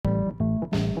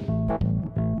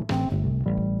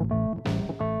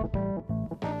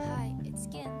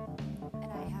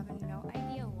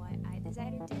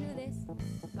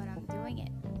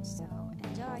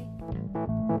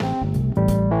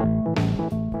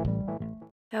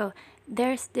So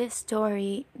there's this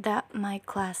story that my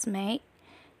classmate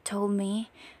told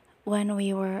me when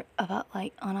we were about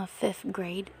like on a fifth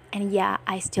grade, and yeah,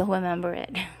 I still remember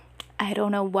it. I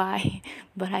don't know why,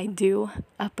 but I do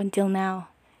up until now,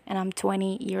 and I'm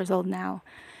 20 years old now.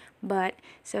 But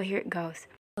so here it goes.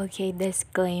 Okay,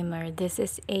 disclaimer, this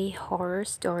is a horror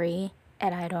story,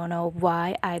 and I don't know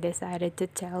why I decided to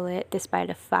tell it despite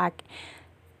the fact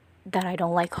that I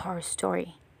don't like horror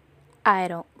story. I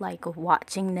don't like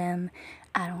watching them.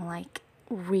 I don't like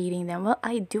reading them. Well,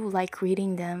 I do like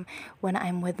reading them when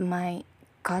I'm with my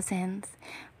cousins,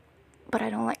 but I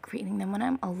don't like reading them when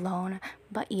I'm alone.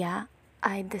 But yeah,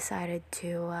 I decided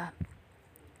to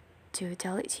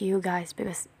tell it to you guys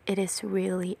because it is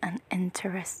really an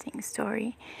interesting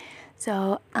story.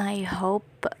 So I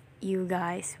hope you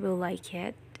guys will like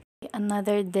it.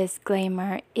 Another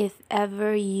disclaimer, if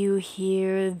ever you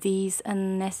hear these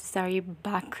unnecessary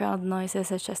background noises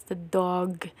such as the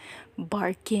dog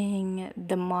barking,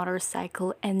 the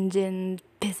motorcycle engine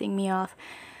pissing me off,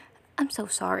 I'm so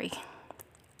sorry.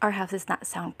 Our house is not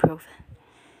soundproof.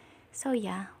 So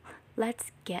yeah, let's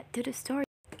get to the story.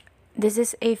 This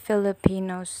is a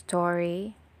Filipino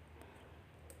story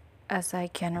as I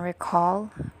can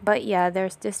recall. But yeah,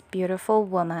 there's this beautiful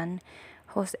woman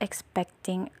who's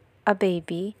expecting a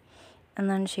baby, and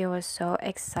then she was so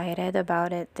excited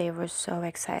about it. They were so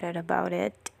excited about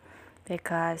it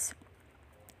because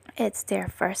it's their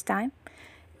first time.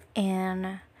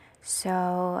 And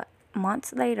so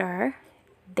months later,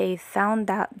 they found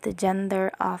out the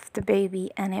gender of the baby,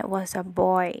 and it was a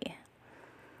boy.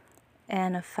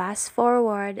 And fast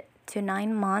forward to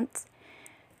 9 months,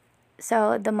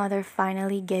 so the mother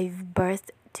finally gave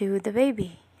birth to the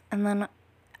baby. And then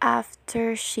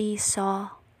after she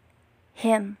saw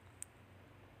him,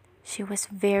 she was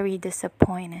very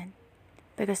disappointed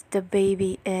because the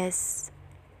baby is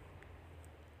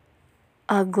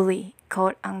ugly,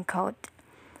 quote unquote.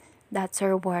 That's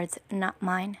her words, not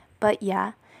mine. But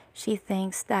yeah, she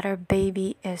thinks that her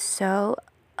baby is so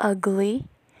ugly,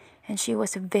 and she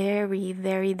was very,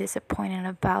 very disappointed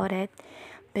about it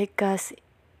because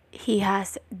he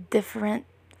has different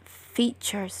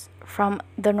features from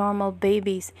the normal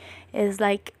babies. Is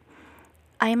like,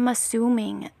 I'm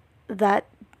assuming that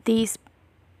these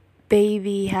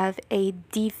baby have a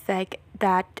defect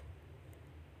that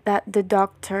the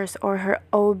doctors or her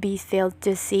OB failed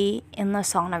to see in the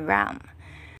sonogram.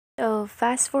 So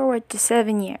fast forward to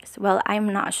 7 years. Well,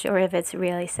 I'm not sure if it's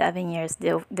really 7 years,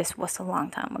 though this was a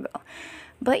long time ago.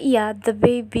 But yeah, the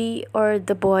baby or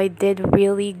the boy did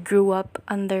really grew up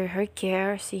under her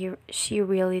care. She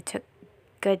really took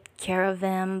good care of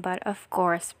him, but of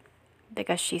course,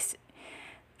 because she's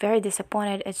very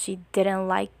disappointed and she didn't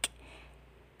like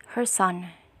her son,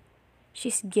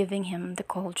 she's giving him the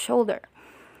cold shoulder.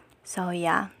 So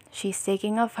yeah, she's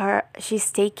taking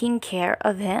care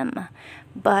of him,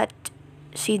 but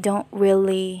she don't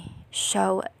really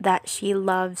show that she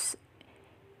loves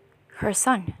her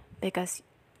son because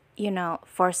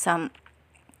for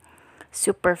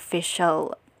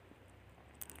superficial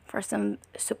some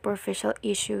superficial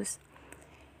issues,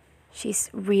 she's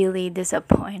really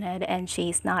disappointed and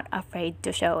she's not afraid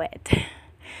to show it.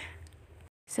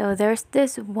 So there's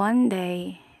this one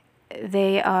day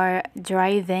they are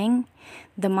driving.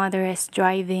 The mother is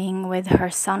driving with her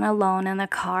son alone in the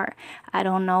car. I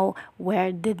don't know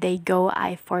where did they go.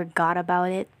 I forgot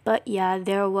about it. But yeah,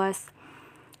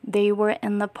 they were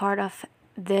in the part of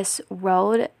this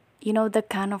road. You know, the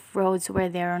kind of roads where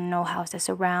there are no houses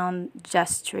around,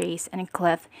 just trees and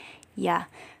cliff. Yeah,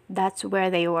 that's where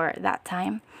they were that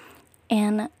time.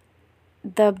 And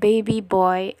the baby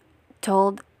boy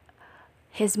told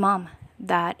his mom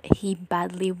that he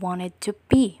badly wanted to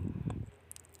pee.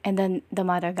 And then the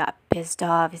mother got pissed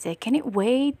off. He said, "Can it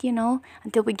wait,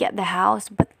 until we get the house?"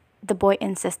 But the boy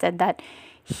insisted that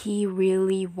he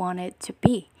really wanted to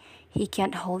pee. He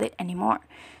can't hold it anymore.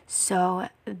 So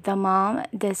the mom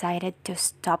decided to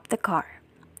stop the car.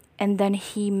 And then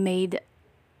he made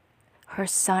her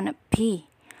son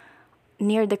pee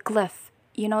near the cliff.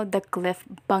 You know, the cliff,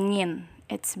 bangin.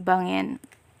 It's bangin.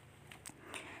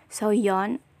 So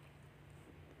yon,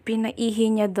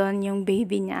 pinaihi niya doon yung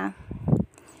baby niya.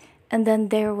 And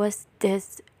then there was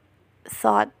this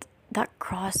thought that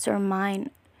crossed her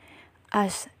mind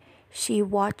as she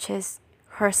watches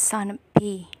her son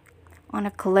pee on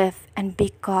a cliff, and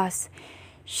because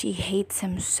she hates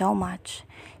him so much,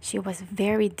 she was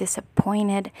very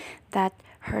disappointed that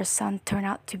her son turned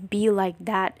out to be like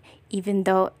that, even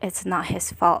though it's not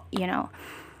his fault.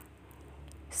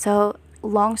 So,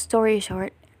 long story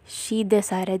short, she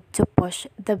decided to push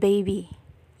the baby.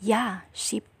 Yeah,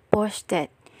 she pushed it.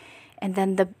 and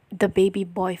then the baby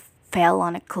boy fell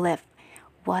on a cliff.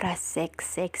 What a sick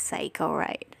psycho,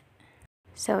 right?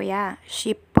 So yeah,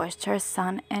 she pushed her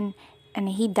son, and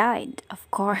he died, of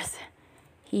course.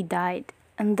 He died.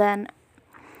 And then,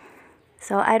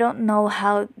 so I don't know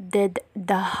how did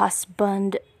the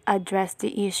husband address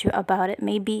the issue about it.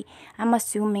 Maybe I'm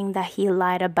assuming that he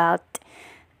lied about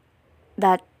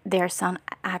that their son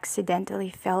accidentally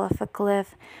fell off a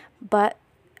cliff, but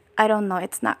I don't know.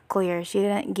 It's not clear. She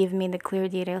didn't give me the clear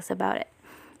details about it.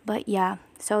 But yeah,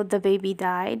 so the baby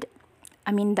died.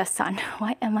 I mean the son.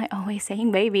 Why am I always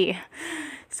saying baby?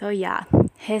 So yeah,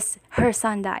 her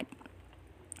son died.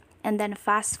 And then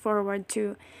fast forward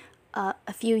to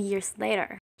a few years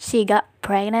later, she got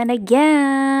pregnant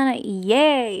again.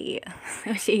 Yay!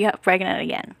 She got pregnant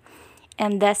again.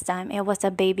 And this time it was a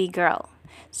baby girl.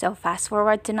 So fast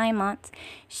forward to 9 months,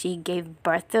 she gave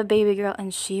birth to a baby girl,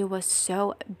 and she was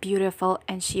so beautiful,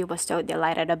 and she was so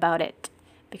delighted about it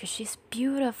because she's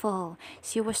beautiful.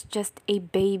 She was just a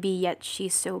baby, yet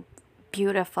she's so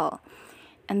beautiful.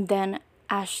 And then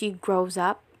as she grows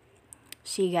up,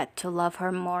 she got to love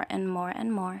her more and more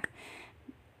and more.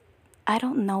 I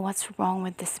don't know what's wrong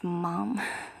with this mom.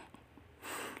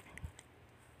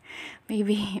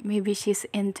 Maybe she's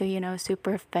into,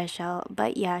 superficial,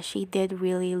 but yeah, she did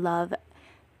really love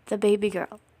the baby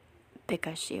girl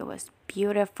because she was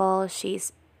beautiful.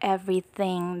 She's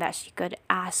everything that she could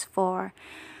ask for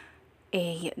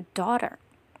a daughter.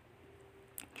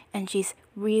 And she's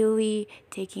really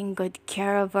taking good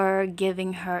care of her,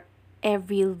 giving her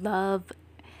every love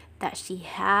that she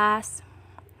has,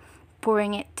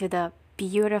 pouring it to the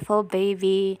beautiful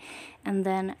baby. And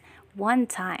then one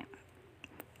time,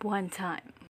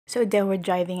 so they were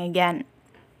driving again.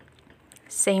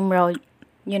 Same road,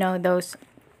 those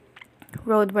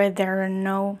road where there are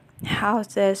no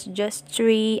houses, just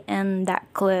tree and that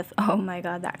cliff. Oh my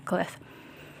god, that cliff.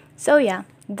 So yeah,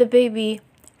 the baby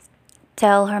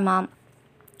tell her mom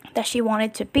that she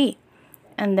wanted to pee.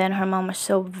 And then her mom was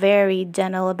so very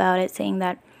gentle about it, saying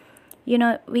that,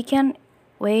 we can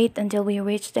wait until we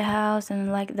reach the house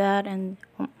and like that. And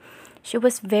she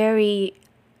was very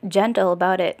gentle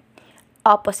about it,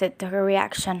 opposite to her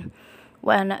reaction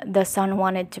when the son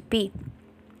wanted to pee.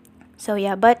 So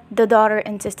yeah, but the daughter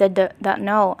insisted that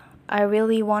no, I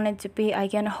really wanted to pee. I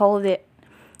can't hold it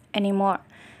anymore.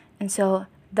 And so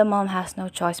the mom has no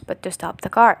choice but to stop the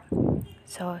car.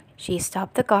 So she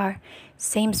stopped the car,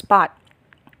 same spot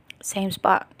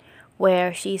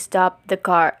where she stopped the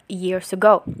car years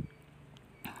ago.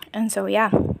 And so yeah,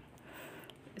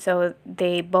 so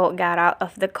they both got out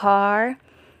of the car,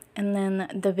 and then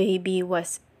the baby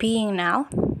was peeing now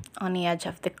on the edge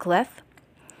of the cliff.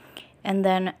 And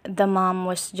then the mom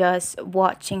was just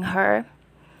watching her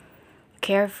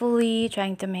carefully,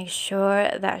 trying to make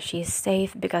sure that she's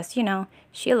safe because,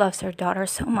 she loves her daughter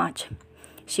so much.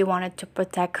 She wanted to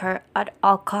protect her at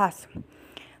all costs.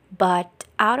 But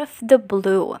out of the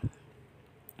blue,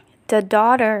 the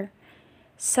daughter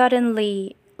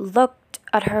suddenly looked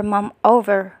at her mom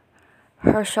over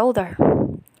her shoulder.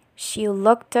 She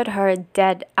looked at her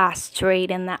dead ass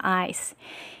straight in the eyes.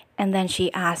 And then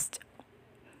she asked,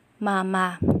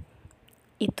 Mama,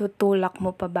 itutulak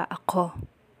mo pa ba ako?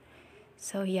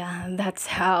 So yeah, that's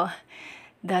how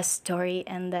the story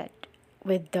ended,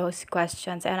 with those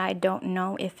questions. And I don't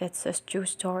know if it's a true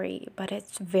story, but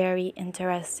it's very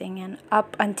interesting. And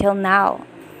up until now,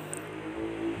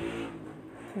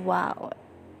 wow.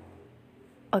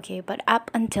 Okay, but up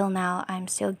until now, I'm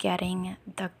still getting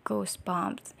the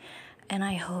goosebumps. And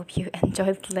I hope you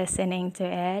enjoyed listening to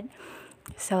it.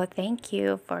 So thank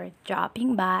you for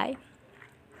dropping by.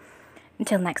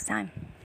 Until next time.